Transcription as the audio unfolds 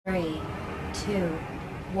3, 2,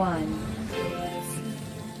 1.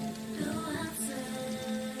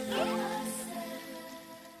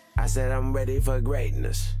 I said I'm ready for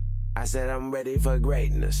greatness. I said I'm ready for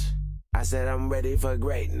greatness. I said I'm ready for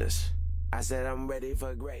greatness. I said I'm ready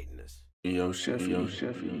for greatness. Yo,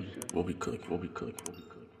 Chefy, what we cook?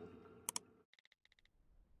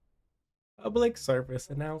 Public service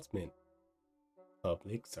announcement.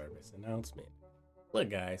 Public service announcement. Look,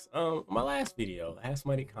 guys, my last video, I had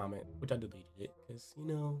somebody comment, which I deleted it, because, you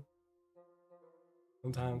know,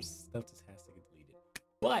 sometimes stuff just has to get deleted.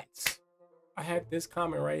 But I had this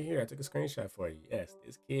comment right here. I took a screenshot for you. Yes,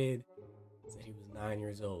 this kid said he was 9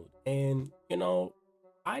 years old. And, you know,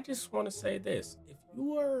 I just want to say this. If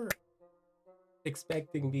you are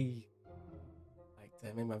expecting me, like,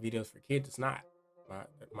 to make my videos for kids, it's not.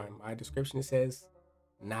 My description says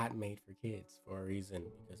not made for kids for a reason,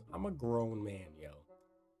 because I'm a grown man, yo.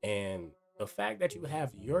 And the fact that you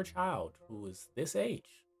have your child who is this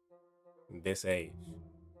age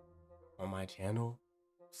on my channel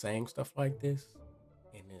saying stuff like this,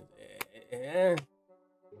 and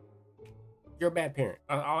you're a bad parent.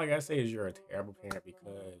 All I gotta say is you're a terrible parent,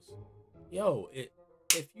 because yo,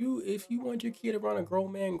 if you want your kid around a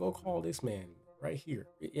grown man, go call this man right here.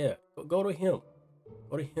 Yeah, go to him.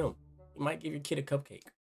 Go to him. He might give your kid a cupcake.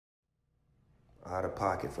 Out of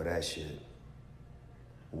pocket for that shit.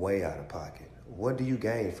 Way out of pocket. What do you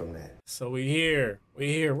gain from that? So we here.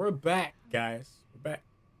 We're back, guys. We're back.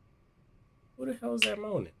 Who the hell is that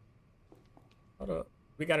moaning? Hold up.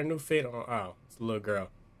 We got a new fit on. Oh, it's a little girl.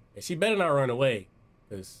 And she better not run away.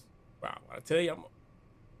 Because, wow, I tell you,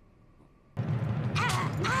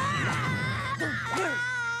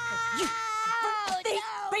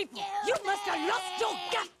 You must have lost your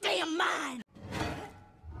goddamn mind!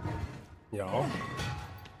 y'all.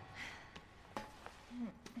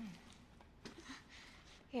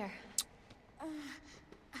 Here.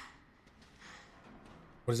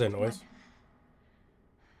 What is that noise?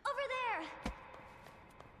 Over there!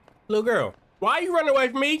 Little girl, why are you running away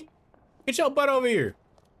from me? Get your butt over here.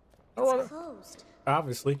 It's closed.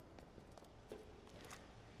 Obviously.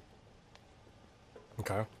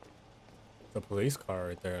 Okay. The police car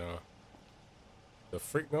right there now. The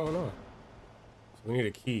freak going on? So we need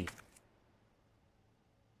a key.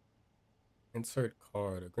 Insert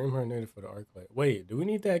card. A green heart needed for the arc light. Wait, do we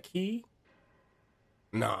need that key?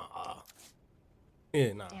 Nah.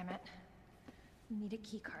 Yeah, nah. Damn it. We need a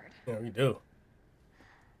key card. Yeah, we do.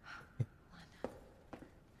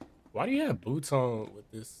 Why do you have boots on with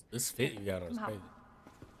this fit you got on? It's crazy.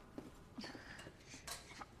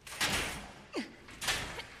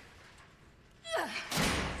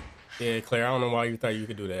 Yeah, Claire, I don't know why you thought you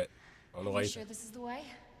could do that. I don't know why you sure this is the way?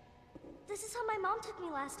 This is how my mom took me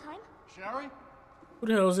last time. Sherry? Who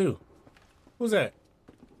the hell is you? Who's that?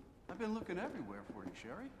 I've been looking everywhere for you,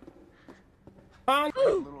 Sherry. Huh?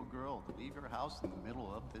 Little girl to leave your house in the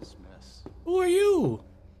middle of this mess. Who are you?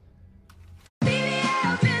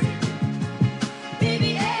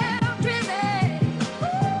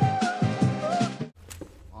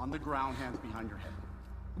 On the ground, hands behind your head.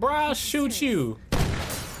 Bro, I'll shoot you.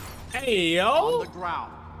 Hey, yo. On the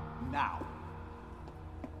ground, now.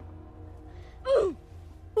 Who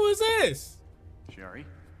is this? Sherry,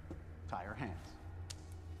 tie her hands.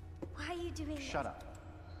 Why are you doing Shut up.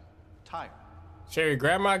 Tie her. Sherry,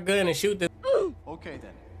 grab my gun and shoot this. Okay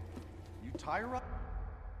then. You tie her up.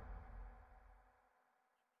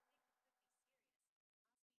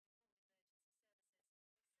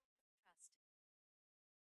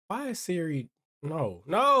 Why is Siri? No,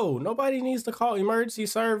 nobody needs to call emergency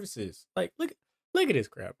services. Like, look at this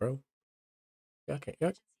crap, bro. Y'all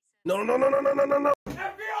can't. No. FBI,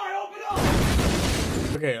 open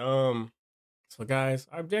up! Okay, so guys,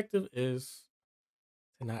 our objective is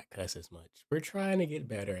to not cuss as much. We're trying to get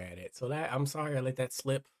better at it. So I'm sorry I let that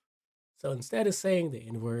slip. So instead of saying the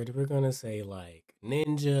N-word, we're gonna say like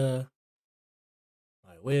ninja,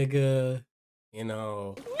 like wigga, you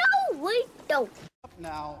know. No, we don't. Up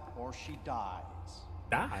now, or she dies.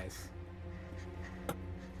 Dies.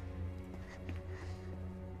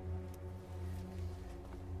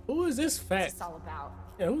 Who is this fat? What's this all about?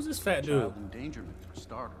 Yeah, who's this fat dude? Child endangerment for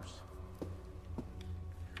starters.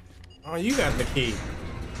 Oh, you got the key.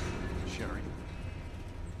 Sherry,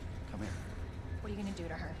 come here. What are you gonna do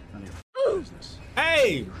to her? None of your business.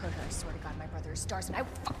 Hey, You hurt her. I swear to God, my brother is stars, and I.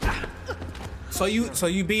 so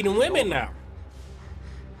you beating women now?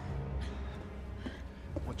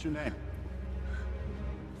 What's your name?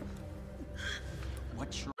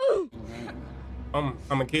 What's your name? I'm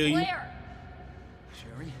gonna kill you. Where?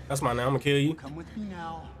 Sherry, That's my name. I'm gonna kill you. come with me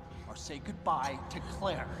now, or say goodbye to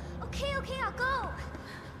Claire. Okay, I'll go.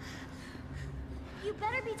 You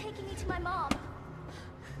better be taking me to my mom.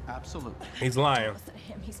 Absolutely. He's lying. Listen to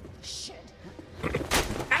him, he's full of shit.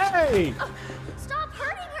 Hey! Stop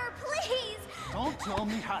hurting her, please. Don't tell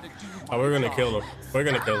me how to do my Oh, we're gonna job. kill him. We're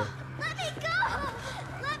gonna kill him. Let me go.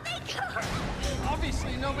 Let me go.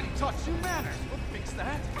 Obviously, nobody taught you manners. We'll fix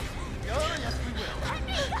that. Oh, yes, we will. Let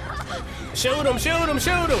me go. Shoot him! Shoot him!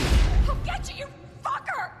 Shoot him! He'll get you, you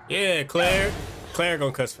fucker! Yeah, Claire. Claire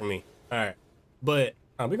gonna cuss for me. All right, but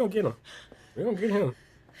we gonna get him. We gonna get him.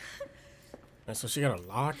 And so she gotta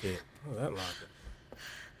lock it. Oh, that lock it.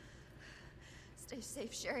 Stay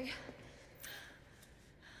safe, Sherry.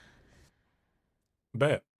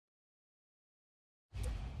 Bet.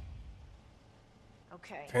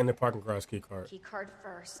 Okay. And the parking garage key card. Key card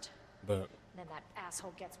first. But Then that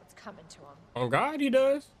asshole gets what's coming to him. on God, he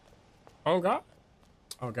does. On God.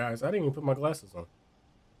 Oh, guys, I didn't even put my glasses on.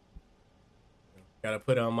 Gotta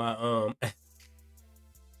put on my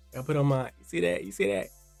gotta put on my. You see that? You see that?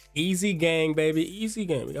 Easy gang, baby. Easy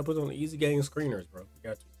gang. We gotta put on the easy gang screeners, bro. We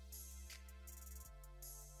got to.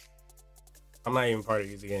 I'm not even part of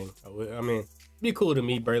Easy Gang. I mean, it'd be cool to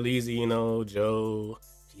meet Burleezy, you know, Joe,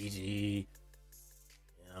 Gigi,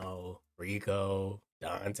 you know, Rico,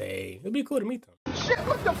 Dante. It'd be cool to meet them. Shit,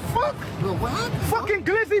 what the fuck? What? Fucking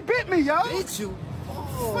Glizzy bit me, yo. Bit you?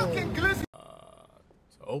 Oh. Fucking Glizzy.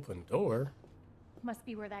 To open door. Must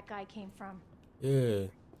be where that guy came from. Yeah.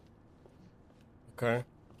 Okay.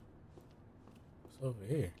 What's over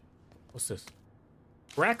here? What's this?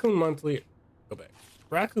 Raccoon Monthly. Go back.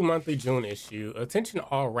 Raccoon Monthly June issue. Attention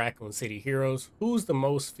all Raccoon City heroes. Who's the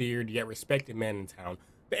most feared yet respected man in town?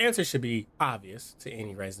 The answer should be obvious to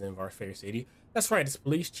any resident of our fair city. That's right, it's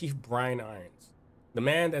Police Chief Brian Irons. The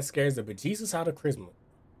man that scares the bejesus out of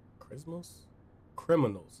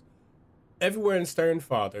criminals. Everywhere in stern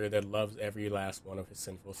father that loves every last one of his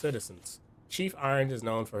sinful citizens. Chief Irons is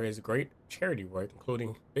known for his great charity work,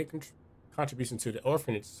 including big contribution to the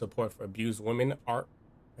orphanage support for abused women, art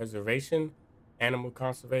preservation, animal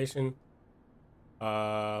conservation.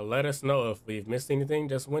 Let us know if we've missed anything.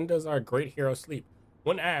 Just when does our great hero sleep?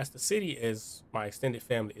 When asked, the city is my extended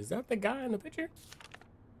family. Is that the guy in the picture?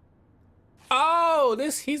 Oh,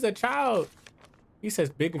 he's a child. He says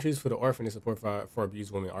big contributions for the orphanage support for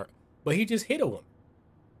abused women, art. But he just hit a woman.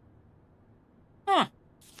 Huh.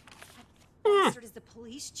 Bastard is the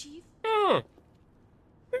police chief? Yeah,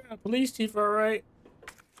 police chief, all right.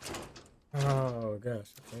 Oh gosh,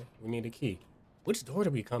 okay. We need a key. Which door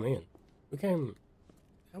did we come in? We came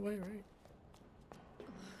that way, right?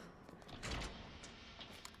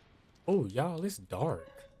 Oh, y'all, it's dark.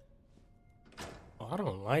 Oh, I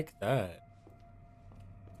don't like that.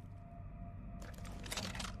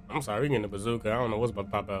 I'm sorry, we getting the bazooka. I don't know what's about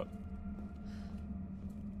to pop out.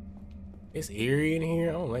 It's eerie in here.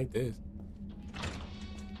 I don't like this.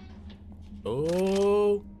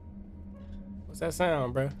 Oh, what's that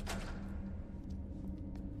sound, bruh?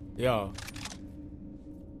 Y'all,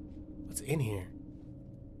 what's in here?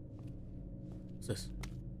 What's this?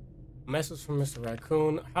 Message from Mr.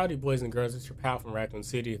 Raccoon. Howdy, boys and girls. It's your pal from Raccoon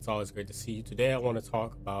City. It's always great to see you. Today, I want to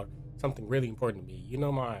talk about something really important to me. You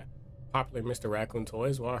know my popular Mr. Raccoon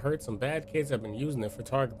toys? Well, I heard some bad kids have been using them for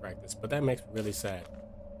target practice, but that makes me really sad.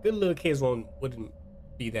 Good little kids wouldn't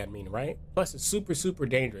be that mean, right? Plus, it's super, super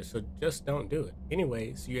dangerous, so just don't do it.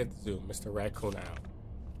 Anyway, see you at the zoo. Mr. Raccoon out.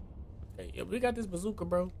 Okay, yeah, we got this bazooka,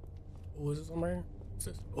 bro. Oh, is this somewhere here? What's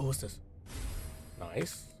this? Oh, what's this?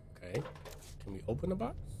 Nice. Okay. Can we open the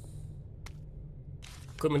box?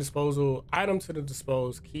 Equipment disposal. Item to the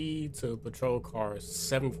dispose. Key to patrol car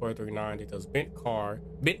 7439. It does bent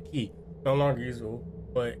key. No longer usable,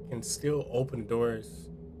 but can still open doors.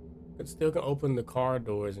 It still can open the car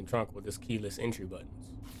doors and trunk with this keyless entry buttons.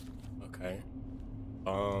 Okay.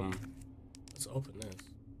 Let's open this.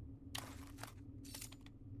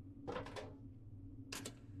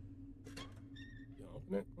 You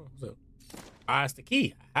open it? Oh, what's up? Ah, it's the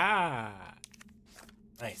key. Ah,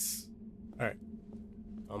 nice. All right.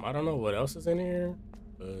 I don't know what else is in here,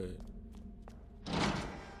 but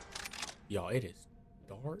y'all, it is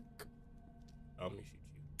dark. Let me shoot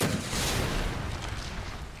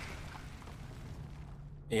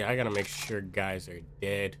you. Yeah, I gotta make sure guys are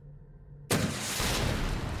dead.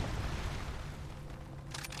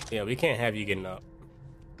 Yeah, we can't have you getting up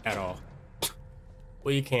at all.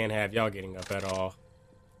 We can't have y'all getting up at all.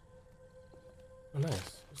 Oh,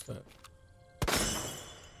 nice. What's that?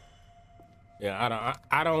 Yeah,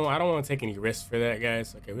 I don't want to take any risks for that,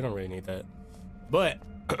 guys. Okay, we don't really need that. But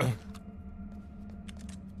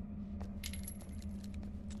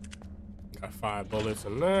got 5 bullets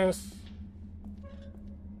in this.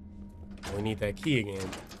 We need that key again.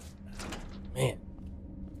 Man.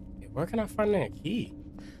 Okay, where can I find that key?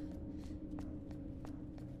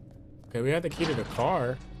 Okay, we have the key to the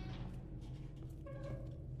car.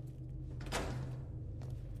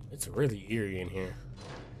 It's really eerie in here.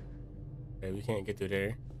 Okay, we can't get through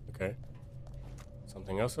there. Okay.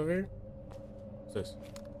 Something else over here? What's this?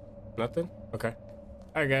 Nothing? Okay.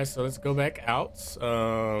 Alright guys, so let's go back out.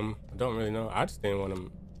 I don't really know. I just didn't want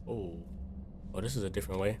to. Oh, this is a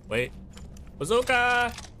different way. Wait. Bazooka!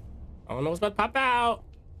 I don't know what's about to pop out.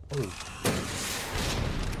 Oh.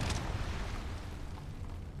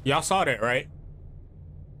 Y'all saw that, right?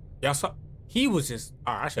 Y'all saw. He was just.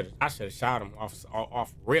 Oh, I should have shot him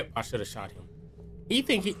off rip. I should have shot him. He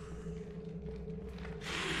think he.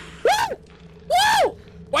 Woo! Woo!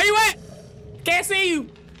 Where you at? Can't see you.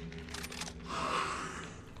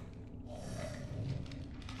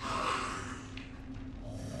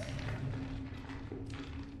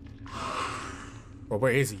 Bro,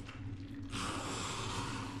 where is he?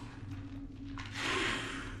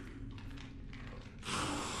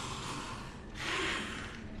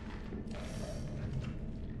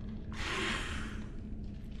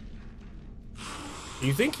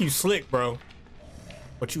 You think you slick, bro,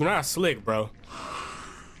 but you not slick, bro.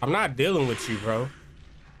 I'm not dealing with you, bro.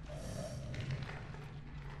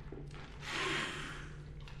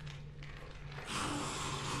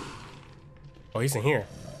 Oh, he's in here.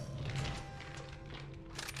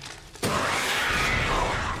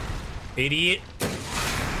 Idiot.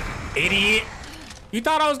 Idiot. You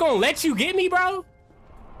thought I was gonna let you get me, bro?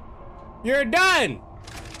 You're done.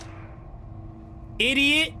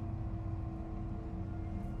 Idiot.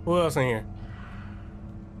 Who else in here?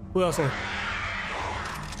 Who else in here?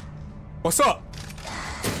 What's up?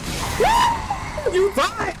 You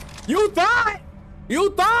thought? You thought? You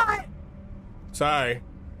thought? Sorry.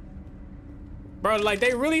 Bro, like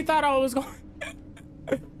they really thought I was going.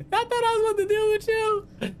 I thought I was about to deal with you.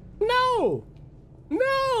 No.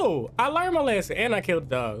 No. I learned my lesson and I killed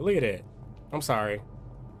the dog. Look at that. I'm sorry.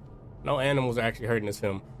 No animals are actually hurting this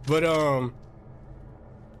film. But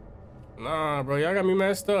nah, bro, y'all got me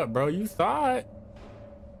messed up, bro. You thought.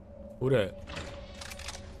 Who that?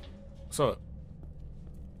 What's up?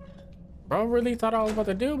 Bro, really thought I was about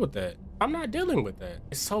to deal with that. I'm not dealing with that.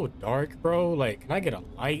 It's so dark, bro. Like, can I get a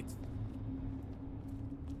light?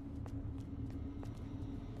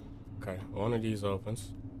 Okay, one of these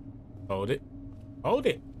opens. Hold it. Hold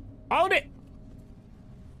it. Hold it.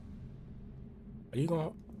 Are you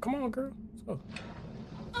gonna? Come on, girl. Let's go.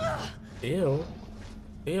 Ew.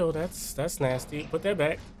 Ew, that's nasty. Put that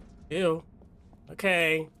back. Ew.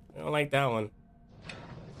 Okay. I don't like that one.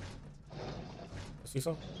 See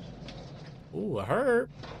something? Ooh, a herb.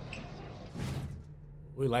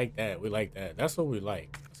 We like that. We like that. That's what we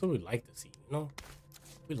like. That's what we like to see, you know?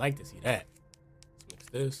 We like to see that. Let's mix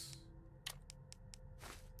this.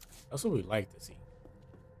 That's what we like to see.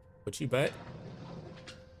 Put you back.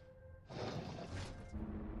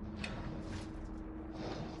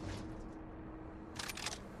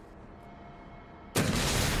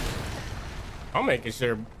 I'm making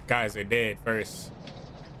sure guys are dead first.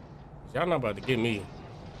 Y'all not about to get me.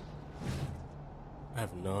 I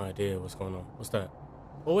have no idea what's going on. What's that?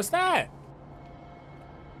 Oh, what's that?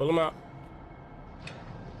 Pull him out.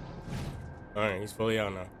 All right, he's fully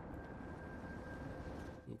out now.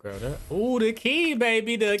 Grab that. Ooh, the key,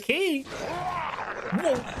 baby, the key.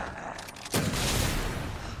 Whoa.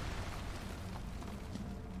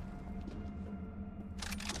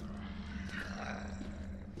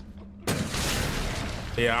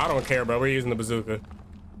 Yeah, I don't care, bro. We're using the bazooka.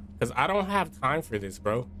 Because I don't have time for this,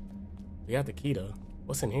 bro. We got the key, though.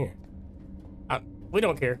 What's in here? We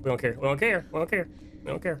don't care. We don't care. We don't care. We don't care.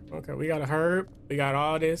 We don't care. We don't care. We got a herb. We got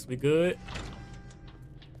all this. We good.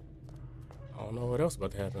 I don't know what else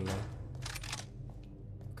about to happen, though.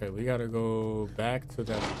 Okay, we got to go back to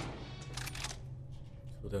that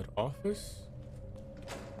office.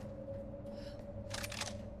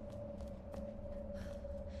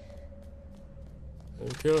 We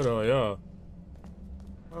killed all y'all.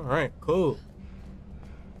 All right, cool.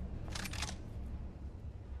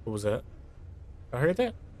 What was that? I heard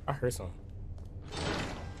that? I heard something.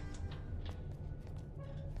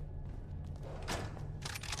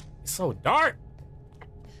 It's so dark.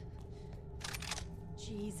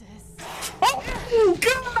 Jesus. Oh,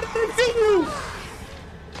 God, I didn't see you.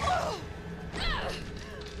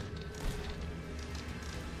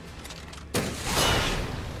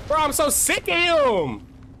 Bro, I'm so sick of him.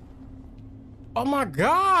 Oh my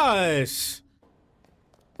gosh.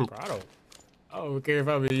 Bro, I don't care if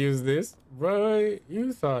I would use this. Bro,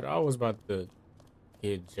 you thought I was about to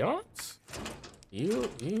get jumped? You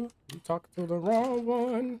talking to the wrong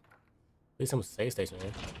one. At least I'm a safe station,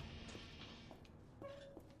 man.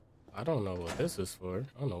 I don't know what this is for.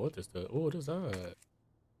 I don't know what this does. Oh, what is that?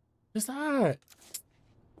 What's that?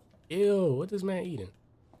 Ew, what this man eating?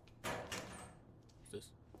 What's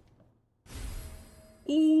this?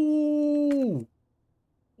 Ooh.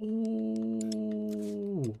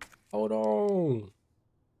 Ooh. Hold on.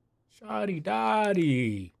 Shoddy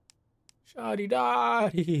Dotty. Shoddy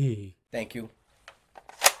Dotty. Thank you.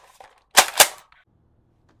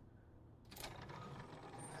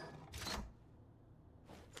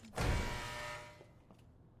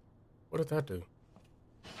 What did that do?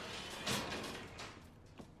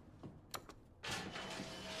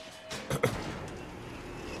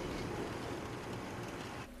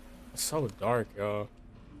 It's so dark, y'all.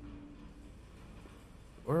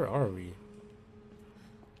 Where are we?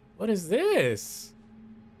 What is this?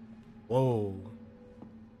 Whoa.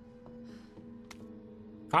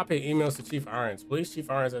 Copy emails to Chief Irons. Police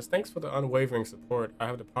Chief Irons says, thanks for the unwavering support. I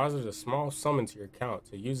have deposited a small sum into your account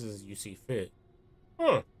to use as you see fit.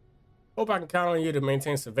 Hope I can count on you to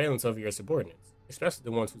maintain surveillance over your subordinates, especially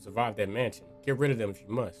the ones who survived that mansion. Get rid of them if you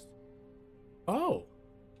must. Oh.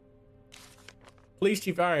 Police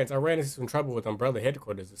Chief Irons, I ran into some trouble with Umbrella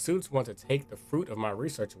headquarters. The suits want to take the fruit of my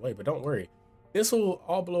research away, but don't worry. This will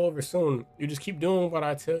all blow over soon. You just keep doing what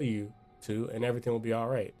I tell you to, and everything will be all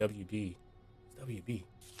right. WB. WB.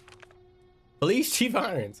 Police Chief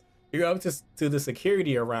Irons, you're up to the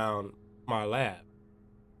security around my lab.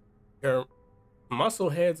 Your muscle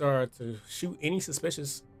heads are to shoot any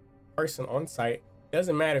suspicious person on site.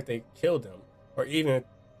 Doesn't matter if they killed them or even if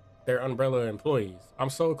they're Umbrella employees. I'm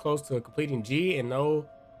so close to completing G and no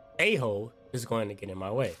a-hole is going to get in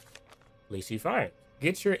my way. Police Chief Irons,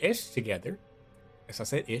 get your ish together. As I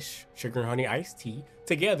said, ish, sugar and honey iced tea,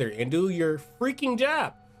 together and do your freaking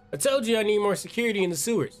job. I told you I need more security in the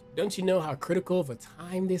sewers. Don't you know how critical of a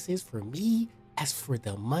time this is for me? As for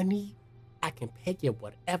the money, I can pay you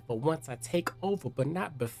whatever once I take over, but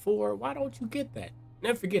not before. Why don't you get that?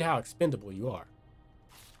 Never forget how expendable you are.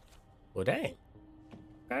 Well, dang.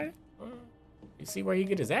 Okay. You see where he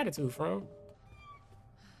get his attitude from.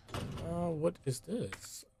 What is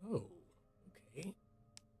this? Oh, okay.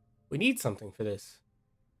 We need something for this.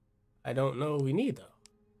 I don't know what we need, though.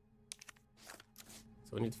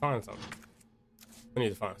 So we need to find something. We need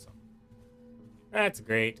to find something. That's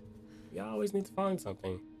great. We always need to find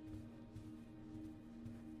something.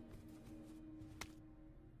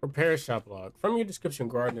 Repair shop log. From your description,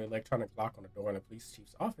 guarding an electronic lock on the door in the police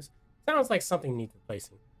chief's office. Sounds like something needs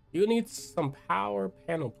replacing. You'll need some power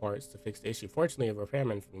panel parts to fix the issue. Fortunately, a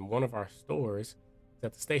repairman from one of our stores is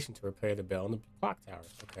at the station to repair the bell in the clock tower.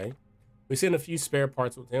 Okay. We sent a few spare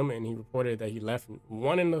parts with him, and he reported that he left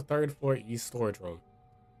one in the third floor east storage room.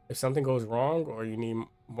 If something goes wrong or you need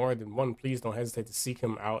more than one, please don't hesitate to seek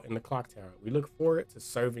him out in the clock tower. We look forward to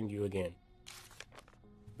serving you again.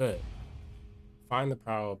 Good. Find the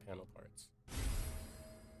power panel parts.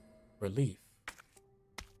 Relief.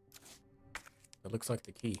 That looks like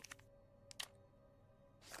the key.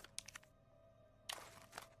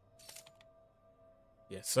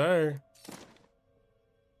 Yes, sir.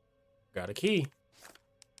 Got a key.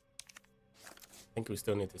 I think we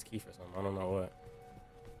still need this key for something. I don't know what.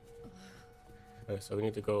 Okay, so we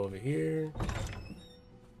need to go over here.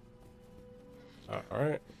 All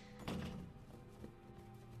right.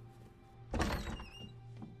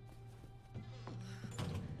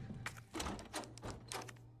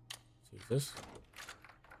 See this?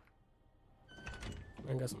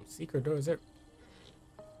 I got some secret doors there.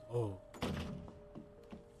 Oh.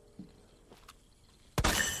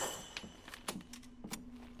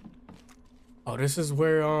 Oh, this is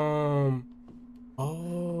where, oh,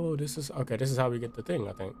 this is, okay, this is how we get the thing,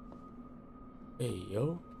 I think. Hey,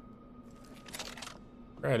 yo.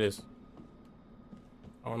 Try this.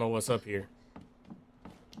 I don't know what's up here.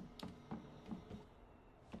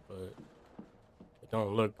 But it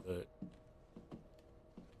don't look good.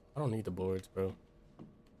 I don't need the boards, bro.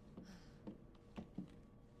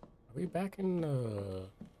 Are we back in the...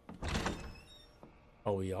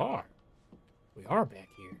 Oh, we are. We are back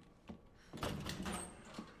here.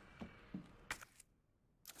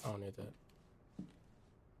 I don't need that.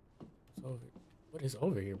 What's over? What is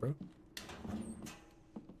over here, bro?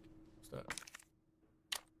 What's that?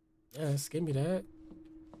 Yes, give me that.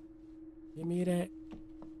 Give me that.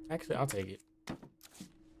 Actually, I'll take it.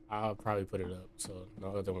 I'll probably put it up so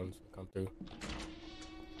no other ones will come through.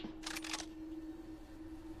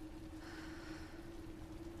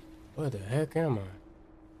 What the heck am I?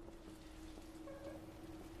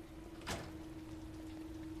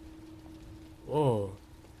 Whoa.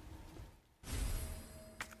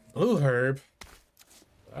 Blue herb.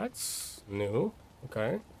 That's new.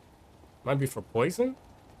 Okay. Might be for poison?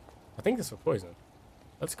 I think it's for poison.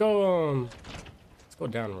 Let's go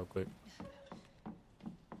down real quick.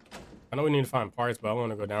 I know we need to find parts, but I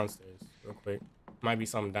want to go downstairs real quick. Might be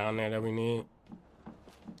something down there that we need.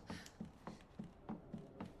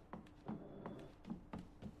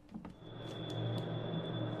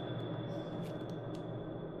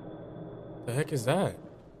 The heck is that?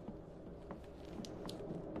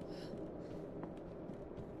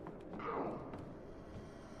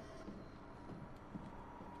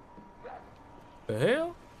 The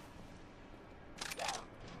hell?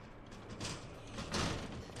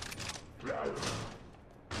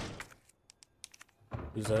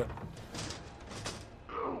 Who's that?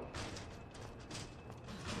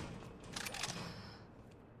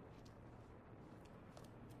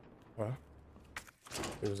 What?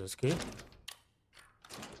 It was this kid?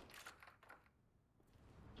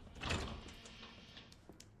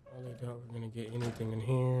 I doubt we're gonna get anything in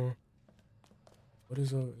here. What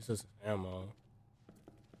is it? It's just ammo.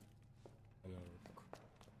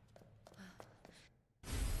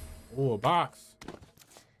 Oh, a box.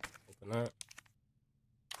 Open that.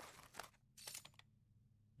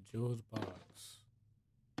 Jewel's box.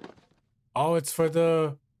 Oh, it's for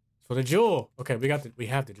the jewel. Okay, we have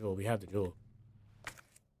the jewel.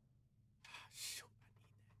 Shoot,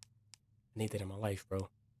 I need that in my life, bro.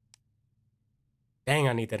 Dang,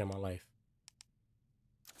 I need that in my life.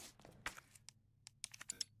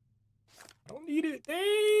 I don't need it. Dang,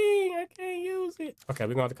 I can't use it. Okay,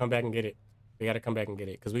 we're gonna have to come back and get it. We gotta come back and get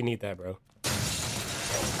it because we need that, bro.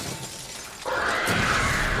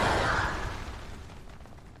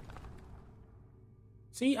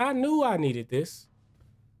 See, I knew I needed this.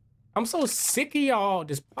 I'm so sick of y'all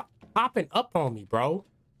just popping up on me, bro.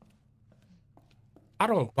 I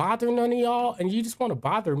don't bother none of y'all, and you just want to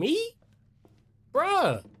bother me?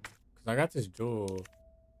 Bruh. Because I got this jewel.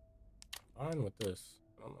 Fine with this.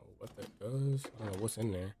 I don't know what that does. I don't know what's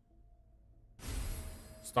in there.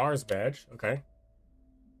 Stars badge. Okay.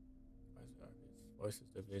 Voices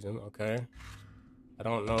division. Okay. I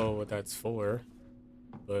don't know what that's for,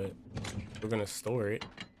 but we're going to store it.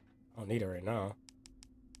 I don't need it right now.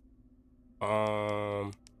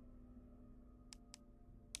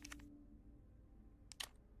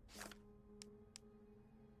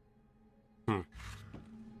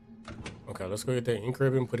 Okay, let's go get that ink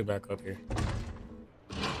ribbon and put it back up here.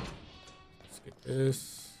 Let's get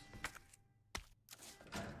this.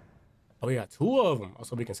 Oh, we got 2 of them.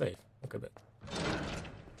 Also, we can save. Okay, bet.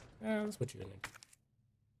 Yeah, let's put you in there.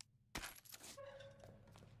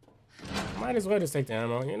 Might as well just take the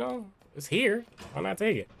ammo, you know? It's here. Why not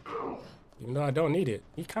take it? Even though I don't need it.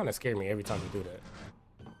 You kind of scare me every time you do that.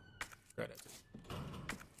 Try that too.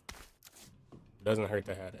 Doesn't hurt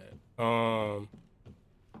to have that.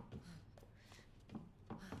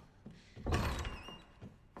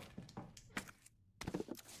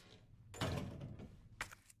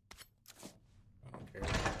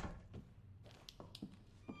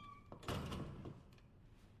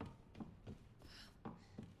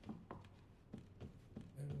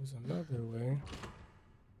 There's another way.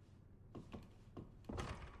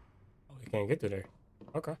 Oh, we can't get through there.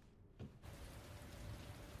 Okay.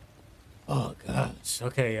 Oh gosh.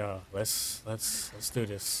 Okay, y'all. Let's do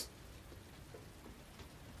this.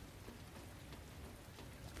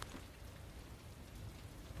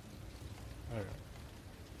 All right.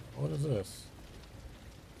 What is this?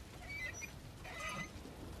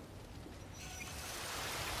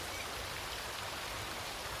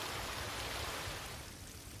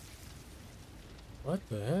 What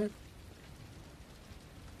the heck?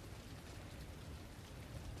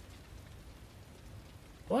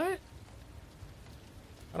 What?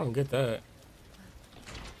 I don't get that.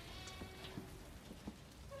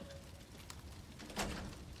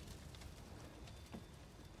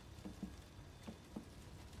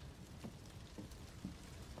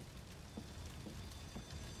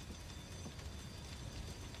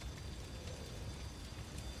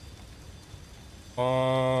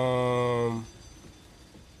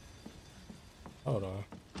 Hold on.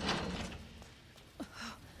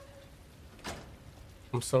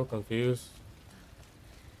 I'm so confused.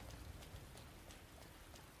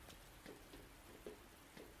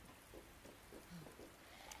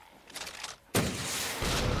 Is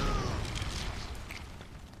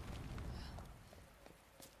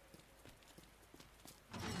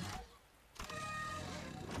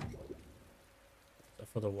that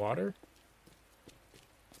for the water?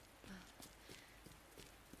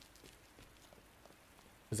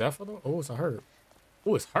 Is that for the... Oh, it's a herb.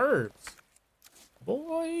 Oh, it's herbs.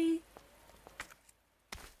 Boy.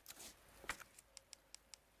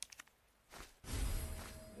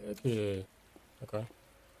 Heck yeah. Okay.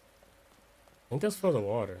 think that's for the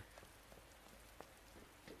water.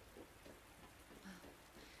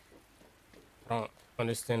 I don't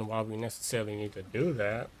understand why we necessarily need to do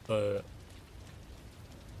that, but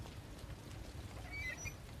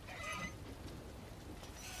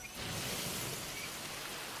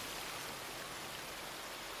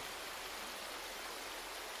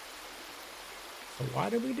so why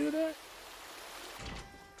did we do that?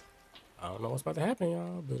 I don't know what's about to happen,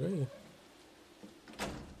 y'all, but hey,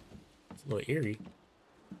 it's a little eerie.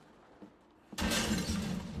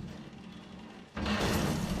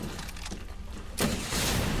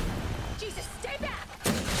 Jesus, stay back!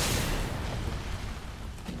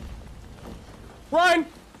 Run!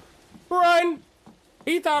 Run!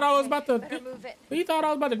 He thought I was about to. Better move it. He thought I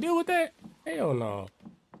was about to deal with that? Hell no.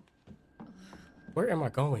 Where am I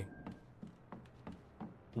going?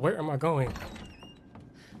 Where am I going?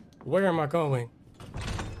 Where am I going?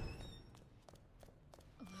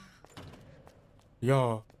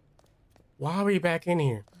 Y'all, why are we back in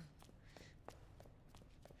here?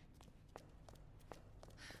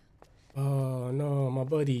 Oh no, my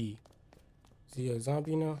buddy. Is he a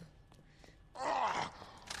zombie now?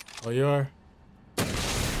 Oh, you are?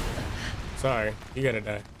 Sorry, you gotta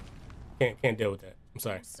die. Can't deal with that. I'm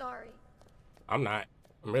sorry. I'm sorry. I'm not.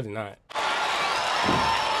 I'm really not.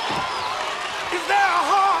 Is there a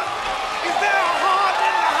heart? Is there a heart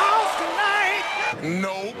in the house tonight?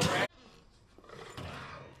 Nope.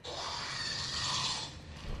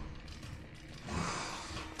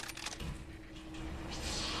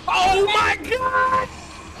 Oh my God!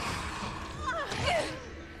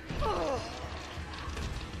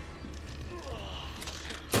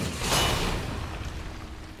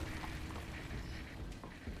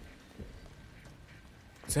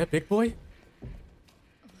 Is that Big Boy?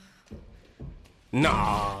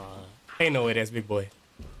 Nah. Ain't no way that's Big Boy.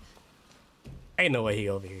 Ain't no way he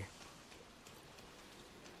over here.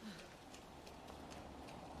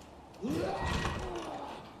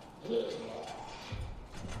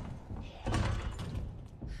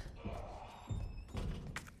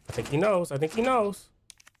 I think he knows. I think he knows.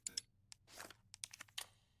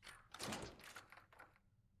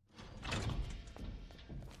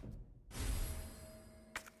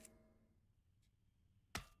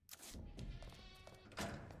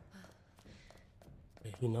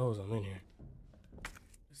 He knows I'm in here.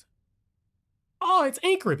 Oh, it's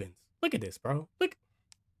ink ribbons. Look at this, bro. Look.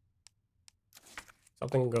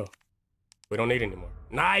 Something can go. We don't need it anymore.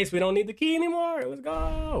 Nice. We don't need the key anymore. Let's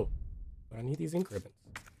go. But I need these ink ribbons.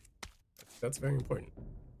 That's very important.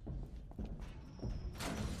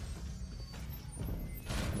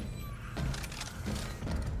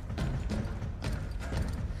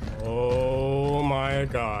 Oh my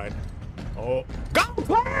God. Oh, go,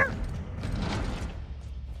 player!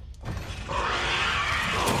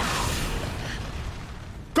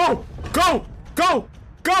 Go, go, go,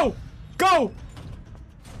 go, go!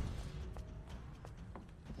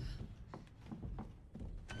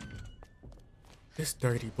 This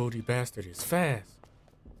dirty booty bastard is fast.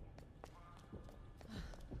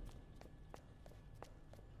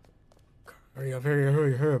 Hurry up, hurry up,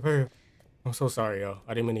 hurry up, hurry up, hurry up. I'm so sorry, y'all.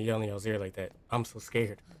 I didn't mean to yell in y'all's ear like that. I'm so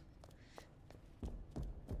scared.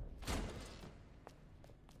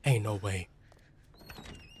 Ain't no way.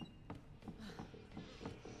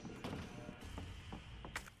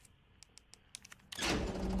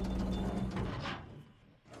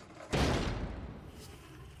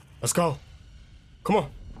 Let's go. Come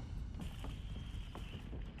on.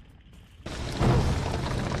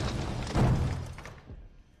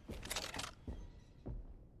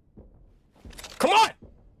 Come on.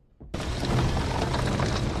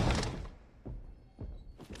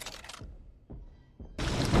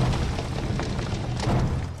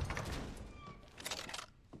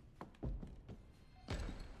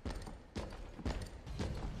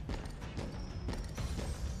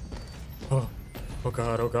 Oh, oh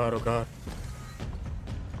God, oh God, oh God.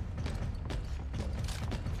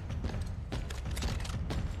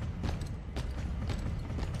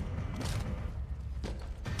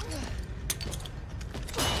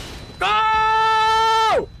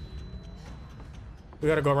 Go! We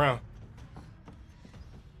gotta go around.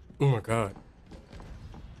 Oh my God.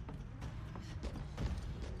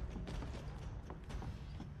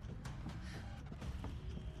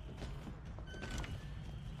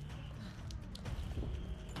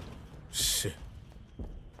 Shit.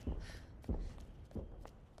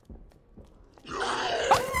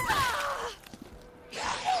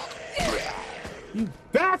 You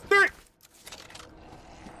bastard!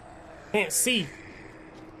 Can't see.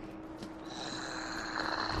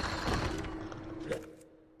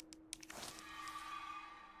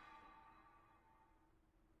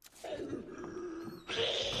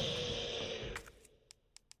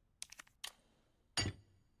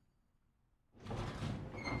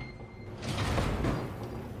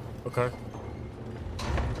 Okay.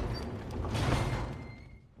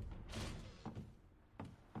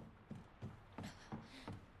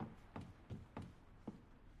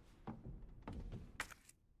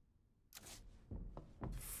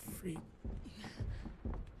 Freak.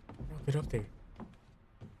 Bro, get up there.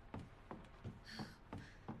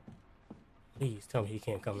 Please tell me he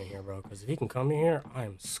can't come in here, bro. Because if he can come in here, I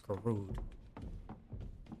am screwed.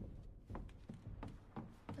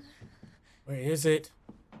 Where is it?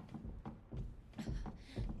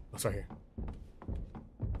 Oh, it's right here.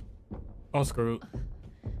 I'm screwed.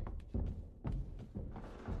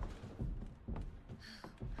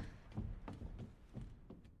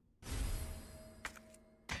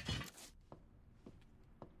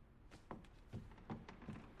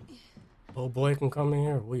 Oh boy can come in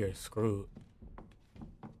here. We are screwed.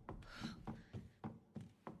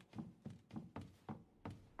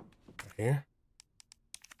 Right here.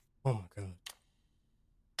 Oh my god.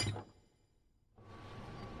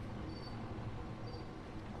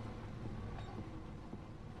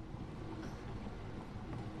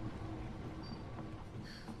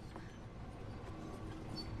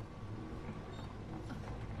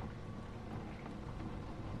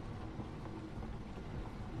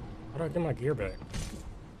 How do I get my gear back?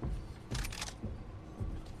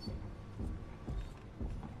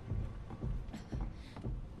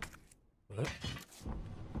 What?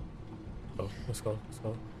 Oh, let's go, let's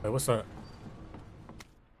go. Hey, what's up?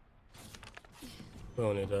 We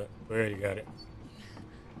don't need that. We already got it.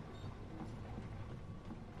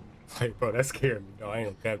 Like, bro, that scared me. No, I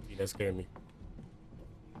ain't gonna cap you. That scared me.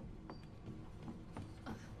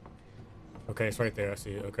 Okay, it's right there. I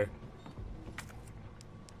see it. Okay.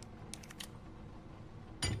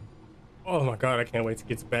 Oh my god, I can't wait to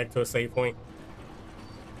get back to a save point.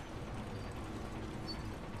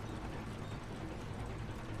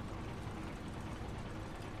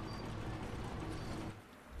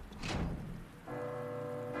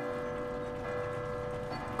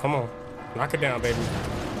 Come on. Knock it down, baby.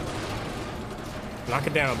 Knock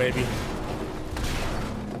it down, baby.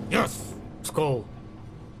 Yes! Let's go.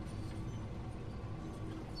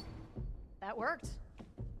 That worked.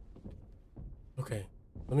 Okay.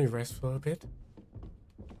 Let me rest for a bit.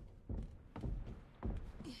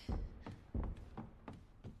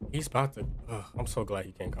 He's about to... I'm so glad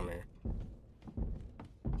he can't come here.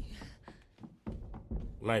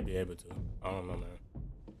 He might be able to. I don't know, man.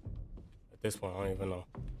 At this point, I don't even know.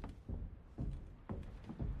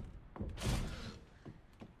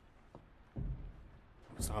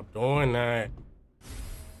 Stop doing that.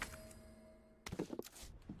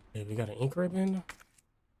 Hey, we got an ink ribbon?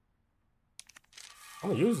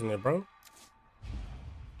 I'm using it, bro.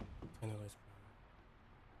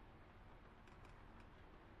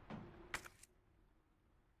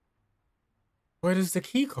 Where is the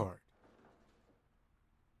key card?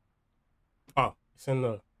 Oh, it's in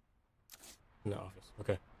the office.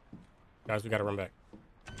 Okay. Guys, we gotta run back.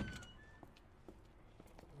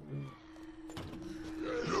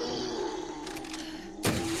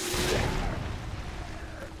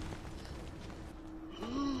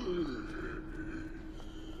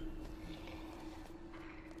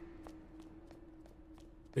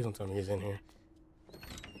 Please don't tell me he's in here.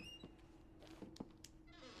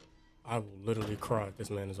 I will literally cry if this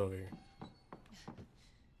man is over here.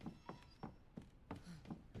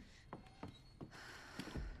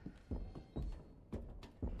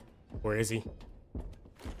 Where is he?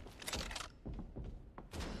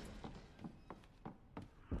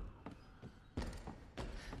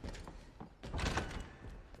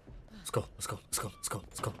 Let's go, let's go, let's go, let's go,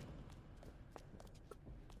 let's go.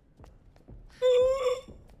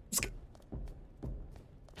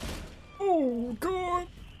 Oh god!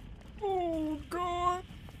 Oh god!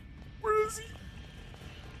 Where is he?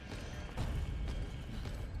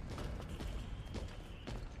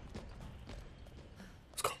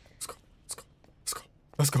 Let's go, let's go, let's go, let's go,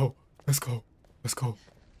 let's go, let's go, let's go.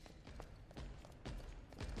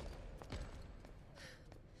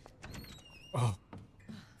 Oh,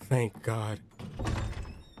 thank God.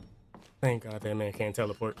 Thank God that man can't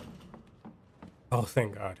teleport. Oh,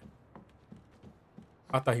 thank God.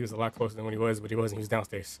 I thought he was a lot closer than what he was, but he wasn't. He was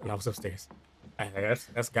downstairs, and I was upstairs. Hey,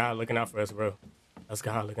 that's God looking out for us, bro. That's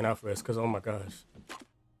God looking out for us, because, oh my gosh.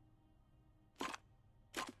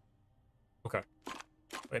 Okay.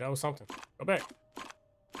 Wait, that was something. Go back.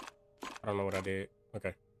 I don't know what I did.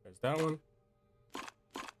 Okay, there's that one.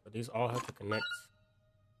 But these all have to connect.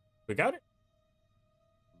 We got it?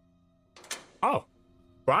 Oh.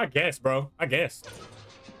 Bro, I guess, bro. I guess.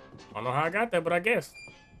 I don't know how I got that, but I guess.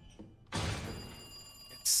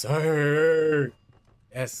 Yes, sir.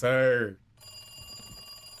 Yes, sir.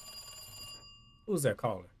 Who's that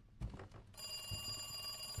calling?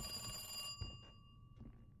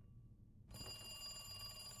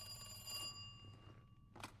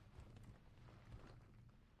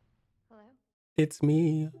 Hello? It's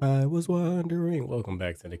me. I was wondering. Welcome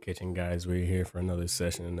back to the kitchen, guys. We're here for another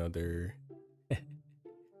session, another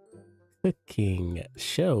cooking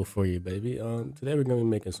show for you, baby. Today we're gonna be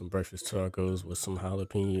making some breakfast tacos with some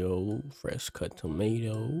jalapeno, fresh cut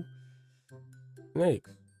tomato, and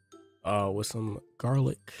eggs. With some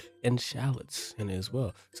garlic and shallots in it as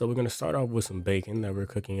well. So we're gonna start off with some bacon that we're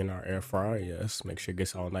cooking in our air fryer. Yes, make sure it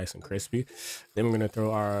gets all nice and crispy. Then we're gonna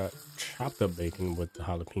throw our chopped up bacon with the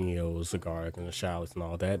jalapenos, the garlic, and the shallots and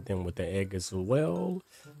all that. Then with the egg as well,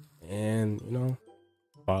 and you know,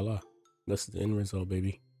 voila, this is the end result,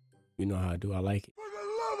 baby. You know how I do. I like it. For the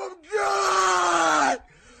love of God,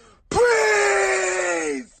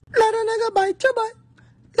 please! Let a nigga bite your butt.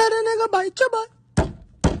 Let a nigga bite your butt.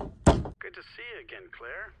 Good to see you again,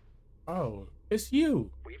 Claire. Oh, it's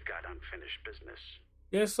you. We've got unfinished business.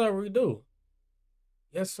 Yes, sir, we do.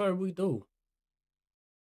 Yes, sir, we do.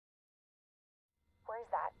 Where's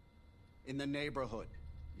that? In the neighborhood.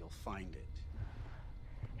 You'll find it.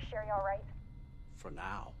 Sherry all right? For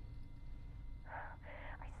now.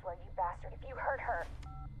 I swear, you bastard, if you hurt her.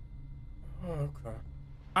 Okay.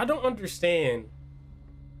 I don't understand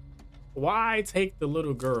why take the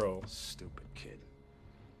little girl. Stupid kid.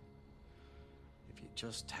 If you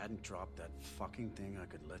just hadn't dropped that fucking thing, I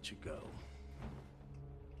could let you go.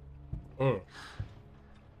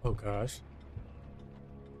 Oh gosh.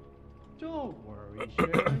 Don't worry,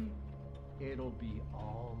 Sherry. It'll be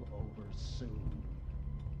all over soon.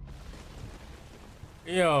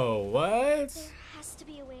 Yo, what? There has to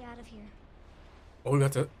be a way out of here. Oh, we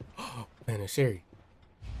got to. Oh, man, it's Sherry.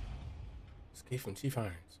 Escape from Chief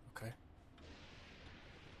Irons. Okay.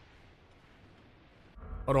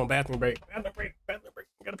 Hold on, bathroom break. Bathroom break. Bathroom break.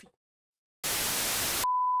 I gotta pee.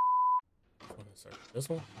 This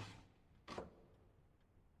one?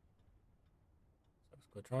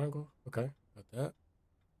 Go triangle. Okay, got that.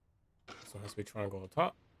 This one has to be triangle on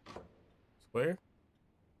top. Square.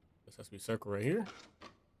 This has to be circle right here.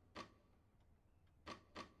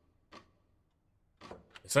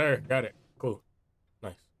 Yes, sir. Got it. Cool.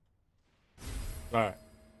 Nice. All right.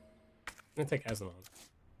 It's gonna take as long. It's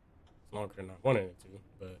longer than I wanted it to,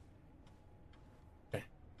 but okay.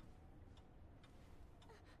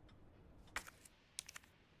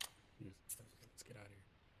 Let's get out of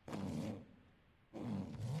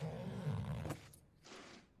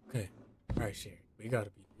here. Okay. All right, Sherry. We gotta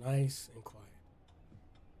be nice and quiet.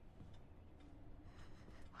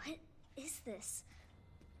 What is this?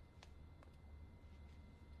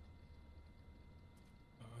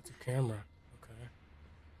 Oh, it's a camera. Okay.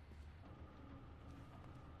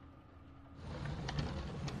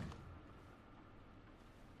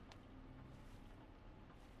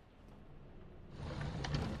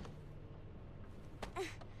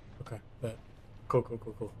 Okay, bet.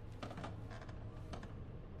 Cool.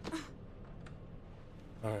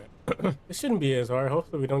 Alright. It shouldn't be as hard.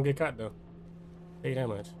 Hopefully we don't get caught though. Tell you that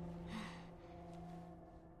much.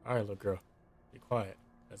 Alright, little girl. Be quiet.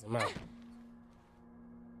 That's a mouth.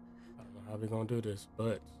 I don't know how we're gonna do this,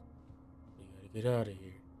 but we gotta get out of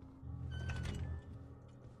here.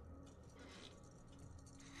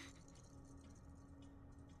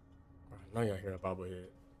 I know y'all hear a bobblehead.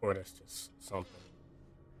 Or that's just something.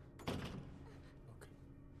 Okay.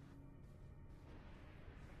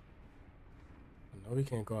 I know we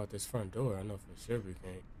can't go out this front door. I know for sure we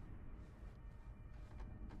can't.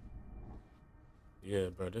 Yeah,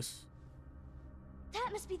 bro, this...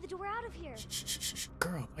 That must be the door out of here. Shh.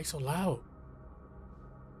 Girl, why you so loud?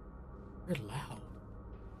 You're loud.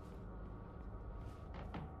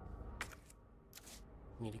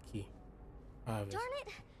 Need a key. Obvious. Darn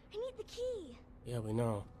it! I need the key. Yeah, we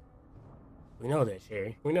know. We know that,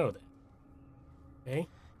 Sherry. We know that. Okay?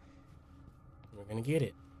 We're gonna get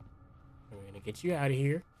it. We're gonna get you out of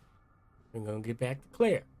here. We're gonna get back to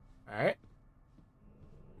Claire. Alright?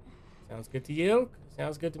 Sounds good to you?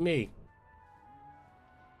 Sounds good to me.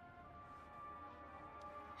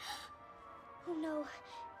 Oh no,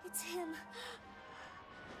 it's him.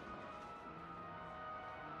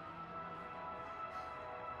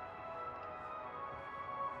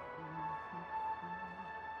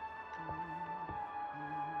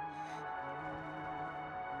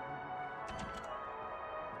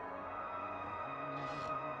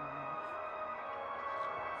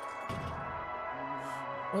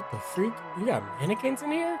 What the freak? You got mannequins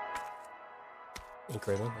in here?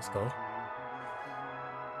 Incredible. Let's go.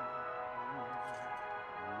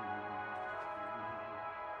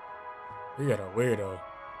 You got a weirdo.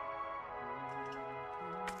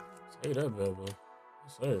 Stay that bad, boy.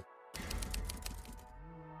 Yes, sir.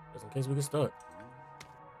 Just in case we get stuck.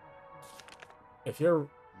 If you're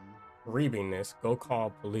reading this, go call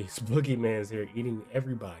police. Boogeyman's here eating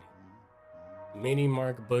everybody. Mini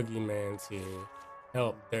Mark Boogeyman's here.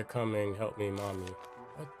 Help, they're coming. Help me, mommy.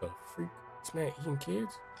 What the freak? This man eating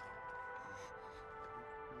kids?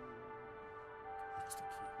 Where's the key?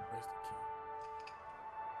 Where's the key?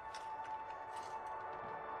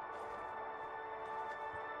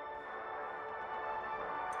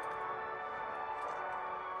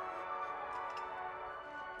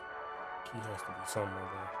 Key has to be somewhere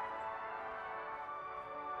there.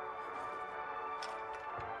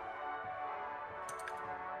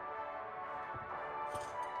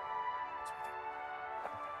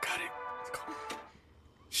 Got it. Let's go.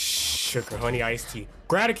 Sugar, honey, iced tea.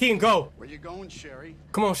 Grab the key and go. Where you going, Sherry?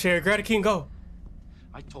 Come on, Sherry. Grab the key and go.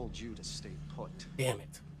 I told you to stay put. Damn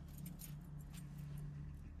it.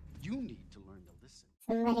 You need to learn to listen.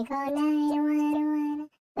 Somebody call 911.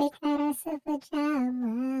 We got ourselves a job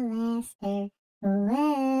molester.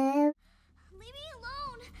 Whoa. Leave me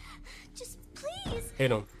alone. Just please.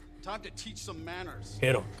 Hit him. Time to teach some manners.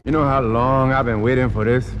 Hit him. You know how long I've been waiting for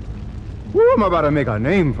this? Woo, I'm about to make a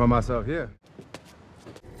name for myself here.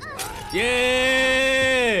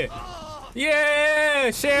 Yeah!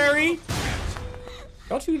 Yeah, Sherry!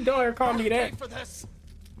 Don't you dare call me that. For this.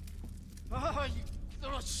 You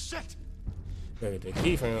little shit. Gotta get the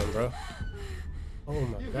key from him, bro. Oh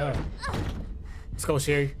my god. Let's go,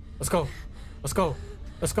 Sherry. Let's go. Let's go.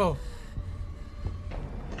 Let's go.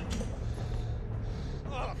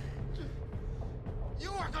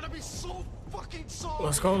 You are gonna be so fucking sorry.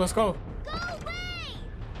 Let's go. Let's go. Go away.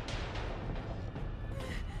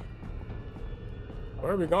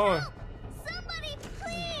 Where are we going? Somebody,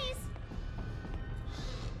 please.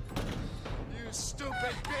 You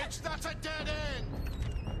stupid bitch. That's a dead end.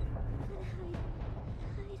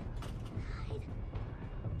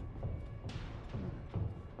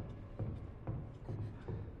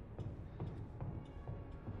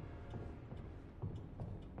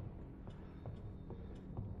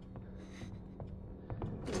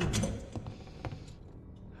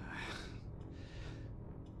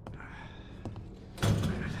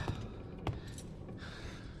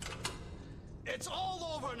 It's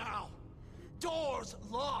all over now. Doors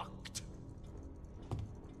locked.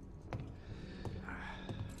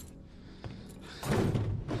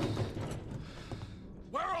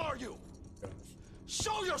 Where are you?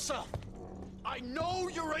 Show yourself. I know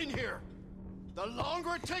you're in here. The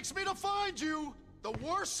longer it takes me to find you, the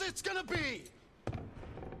worse it's gonna be.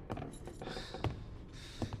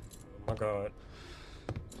 Oh my god.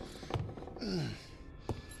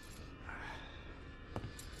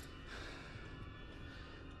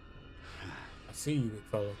 I see you, big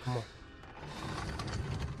fella. Come on.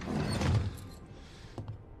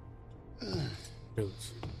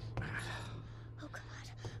 Dudes. Oh God.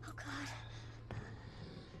 Oh God.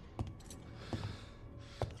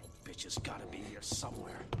 Bitch has gotta be here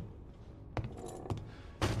somewhere.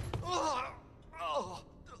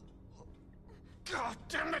 God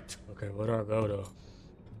damn it! Okay, where do I go though?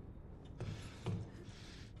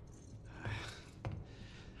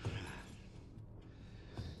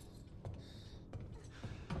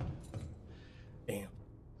 Damn.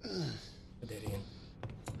 Put that in.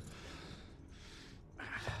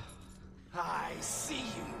 I see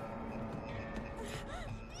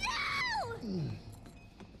you.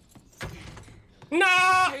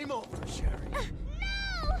 No! Game over, Sherry.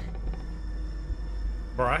 No!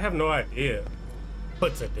 Bro, I have no idea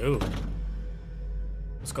what to do.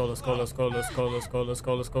 Let's go, let's go, let's go, let's go, let's go, let's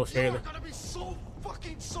go, let's go, Sherry. You're gonna be so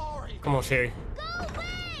fucking sorry. Come on, Sherry. Go away!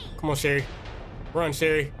 Come on, Sherry. Run,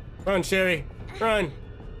 Sherry. Run, Sherry. Run.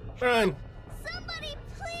 Run. Somebody,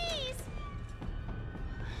 please!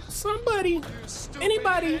 Somebody.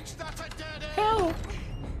 Anybody. Bitch, that's a dead end. Help.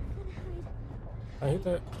 I hit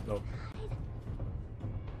that. No.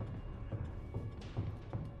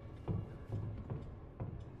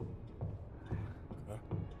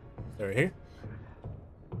 Right here?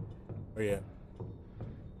 Where you at?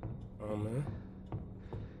 Oh man.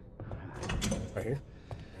 Right here?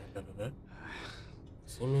 Back.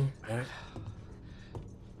 See me? Back.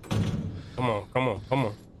 Come on, come on, come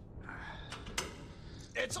on.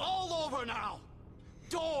 It's all over now.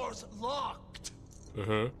 Doors locked.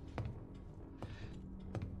 Mm-hmm.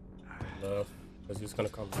 Love. Because he's gonna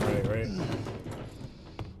come right?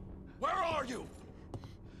 Where are you?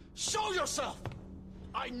 Show yourself.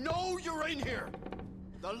 I know you're in here.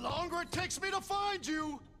 The longer it takes me to find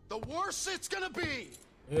you, the worse it's gonna be.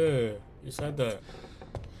 Yeah, you said that.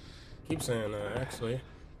 Keep saying that, actually.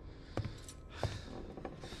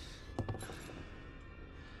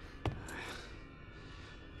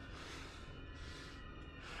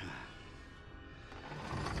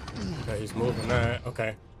 he's moving that.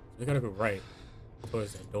 Okay. So we gotta go right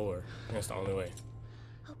towards that door. That's the only way.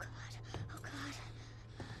 Oh God. Oh God.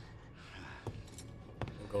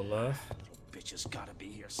 And go left. Bitch has gotta be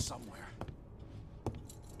here somewhere.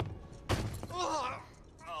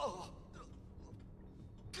 Oh,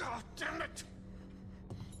 God damn it!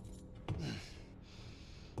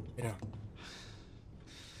 Get down.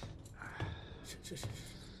 Shh.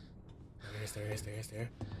 There.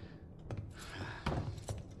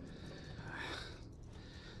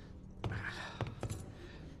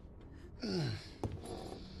 Oh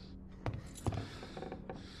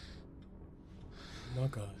my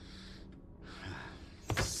God.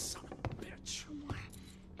 Son of a bitch. No more.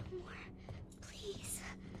 Please.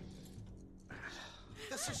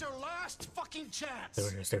 This is your last fucking chance.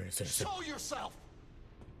 There. Show yourself.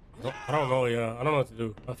 I don't know, yeah. I don't know what to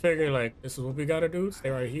do. I figure, like, this is what we gotta do. Stay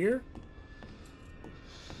right here.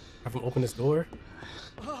 Have him open this door.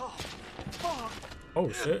 Oh, fuck.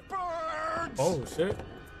 Oh, shit. Birds. Oh,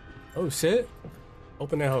 shit.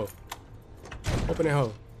 Open that hole.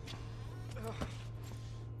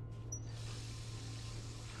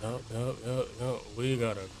 No. We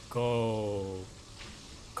gotta go.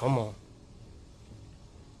 Come on.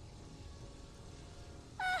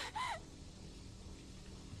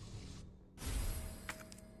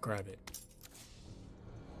 Grab it.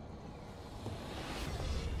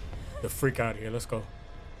 The freak out of here. Let's go.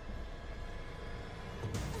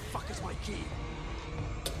 Fuck is my key?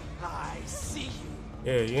 I see you.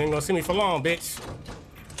 Yeah, you ain't gonna see me for long, bitch.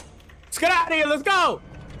 Let's get out of here. Let's go.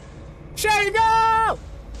 Sherry, go!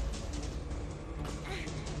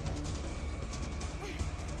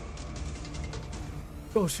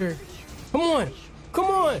 Go, Sherry. Come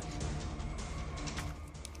on.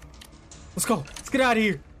 Let's go. Let's get out of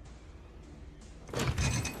here.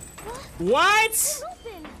 What?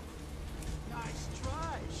 Nice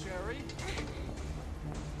try, Sherry.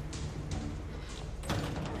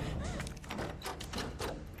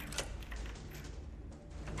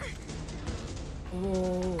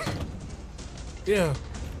 Oh.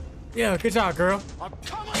 Yeah, good job, girl. I'm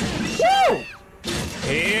coming. Woo!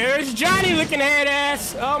 Here's Johnny looking head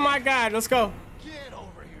ass. Oh my God, let's go. Get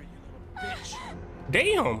over here, you little bitch.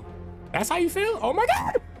 Damn, that's how you feel? Oh my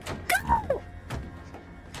God. Go!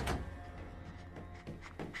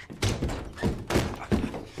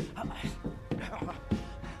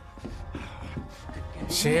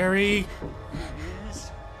 Sherry.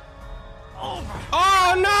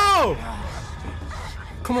 Oh no!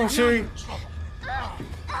 Come on, Sherry.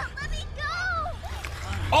 Let me go!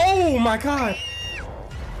 Oh my God!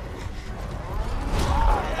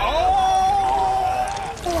 Oh!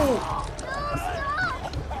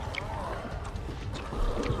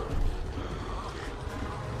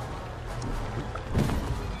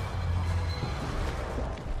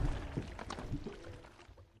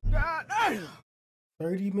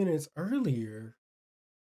 30 minutes earlier.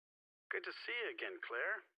 Good to see you again,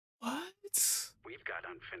 Claire. What? We've got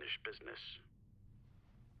unfinished business.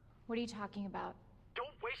 What are you talking about?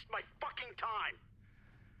 Don't waste my fucking time.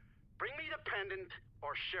 Bring me the pendant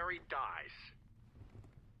or Sherry dies.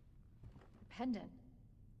 Pendant?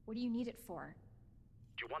 What do you need it for?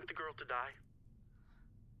 Do you want the girl to die?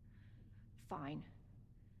 Fine.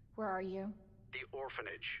 Where are you? The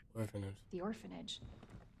orphanage. The orphanage?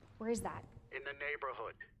 Where is that? In the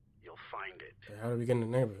neighborhood. You'll find it. How do we get in the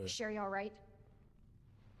neighborhood? Is Sherry all right?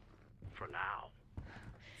 For now.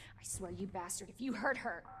 I swear, you bastard, if you hurt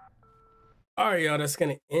her. Alright, y'all, that's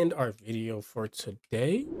gonna end our video for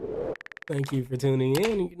today. Thank you for tuning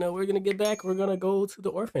in. You know, we're gonna get back. We're gonna go to the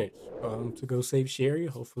orphanage to go save Sherry.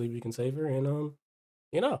 Hopefully we can save her. And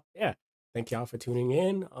you know, yeah. Thank y'all for tuning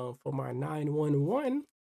in for my 911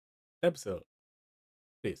 episode.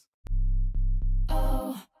 Peace.